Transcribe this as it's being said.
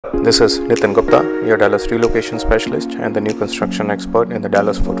This is Nitin Gupta, your Dallas relocation specialist and the new construction expert in the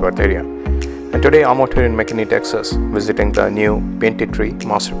Dallas-Fort Worth area. And today I'm out here in McKinney, Texas, visiting the new Painted Tree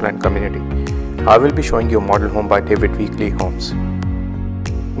Master Plan community. I will be showing you a model home by David Weekley Homes.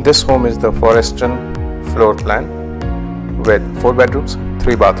 This home is the Forreston floor plan with 4 bedrooms,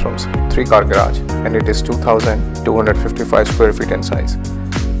 3 bathrooms, 3-car garage, and it is 2,255 square feet in size.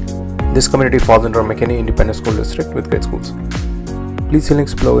 This community falls under McKinney Independent School District with great schools. Please see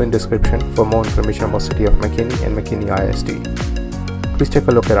links below in description for more information about City of McKinney and McKinney ISD. Please take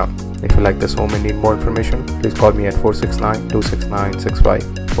a look around. If you like this home and need more information, please call me at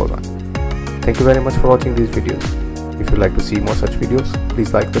 469-269-6541. Thank you very much for watching these videos. If you'd like to see more such videos,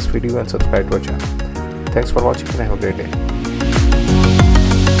 please like this video and subscribe to our channel. Thanks for watching and have a great day.